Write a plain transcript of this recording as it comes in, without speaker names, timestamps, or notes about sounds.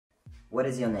What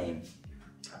is your name?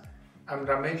 I'm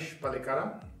Ramesh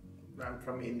Pallikara. I'm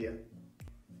from India.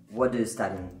 What do you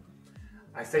study?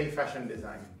 I study fashion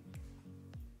design.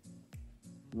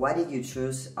 Why did you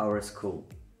choose our school?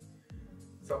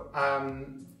 So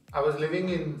I was living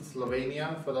in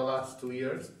Slovenia for the last 2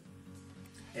 years,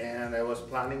 and I was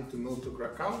planning to move to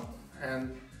Krakow,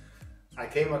 and I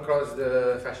came across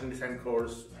the fashion design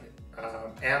course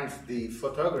and the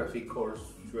photography course,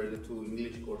 which were the two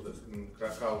English courses in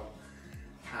Krakow,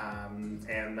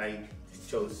 and I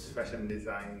chose fashion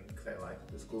design because I like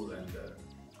the school and the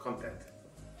content.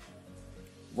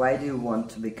 Why do you want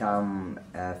to become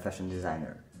a fashion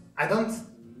designer? I don't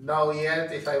know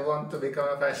yet if I want to become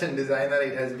a fashion designer.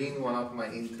 It has been one of my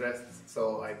interests,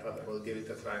 so I thought I will give it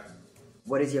a try.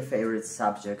 What is your favorite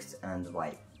subject and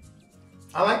why?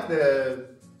 I like the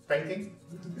painting,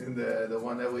 the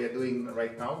one that we are doing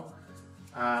right now,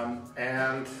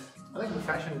 and I like the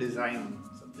fashion design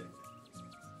subject.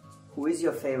 Who is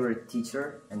your favorite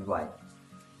teacher and why?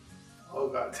 Oh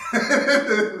God,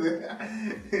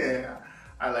 yeah,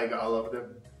 I like all of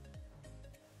them.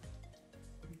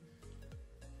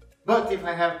 But if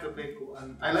I have to pick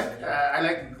one, I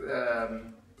like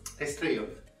history of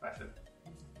fashion.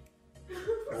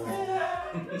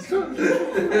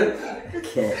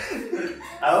 Okay.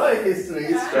 I like history.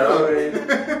 It's true.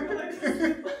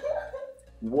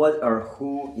 What or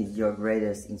who is your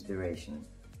greatest inspiration?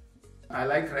 I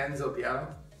like Renzo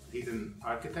Piano. He's an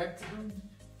architect,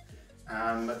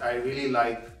 but I really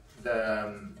like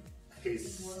his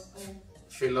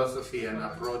philosophy and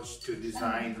approach to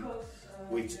design,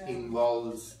 which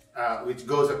involves, which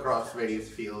goes across various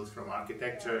fields, from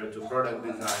architecture to product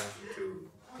design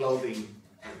to clothing.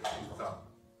 So.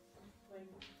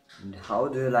 And how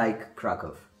do you like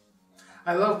Krakow?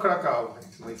 I love Krakow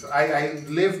actually. So I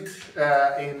lived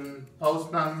in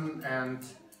Poznan and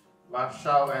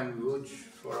Warsaw and Łódź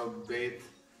for a bit,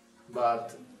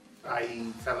 but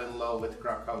I fell in love with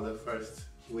Krakow the first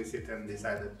visit and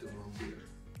decided to move here.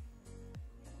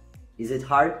 Is it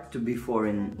hard to be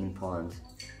foreign in Poland?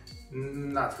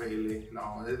 Not really,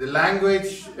 no. The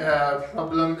language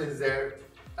problem is there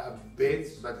a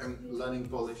bit, but I'm learning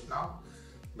Polish now.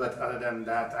 But other than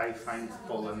that, I find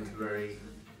Poland very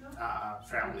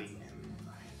friendly,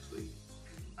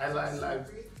 and I've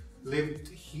lived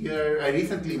here. I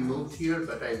recently moved here,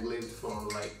 but I've lived for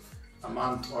like a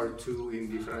month or two in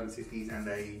different cities, and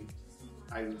I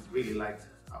really liked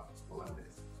how Poland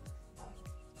is.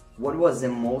 What was the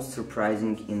most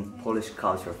surprising in Polish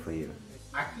culture for you?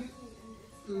 Actually,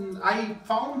 I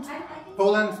found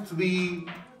Poland to be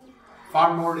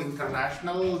far more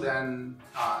international than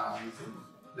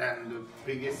the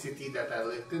previous city that I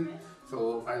lived in.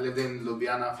 So I lived in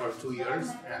Ljubljana for 2 years,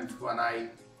 and when I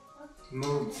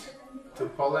moved to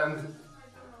Poland,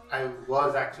 I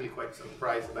was actually quite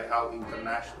surprised by how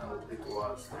international it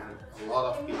was, and a lot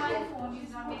of people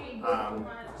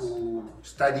who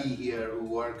study here, who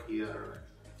work here,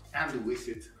 and who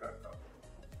visit Krakow.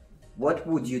 What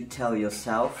would you tell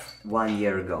yourself 1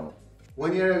 year ago?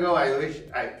 1 year ago, I wish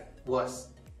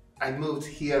I moved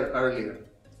here earlier.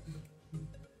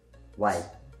 Why?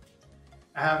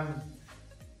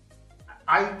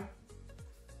 I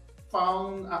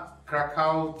found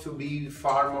Krakow to be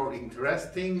far more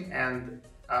interesting and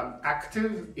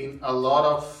active in a lot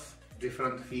of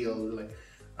different fields, like,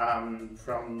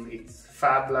 from its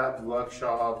Fab Lab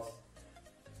workshops.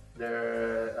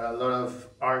 There are a lot of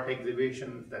art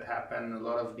exhibitions that happen, a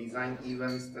lot of design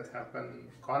events that happen,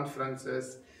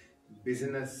 conferences,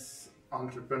 business,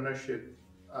 entrepreneurship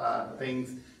things.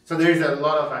 So there's a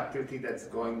lot of activity that's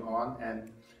going on,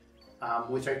 and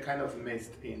which I kind of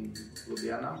missed in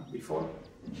Ljubljana before.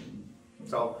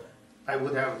 So I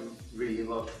would have really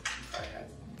loved if I had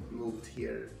moved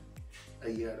here a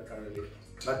year earlier,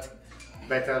 but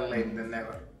better late than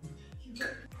never.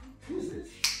 Who's this?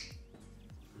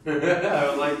 I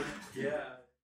was like, yeah.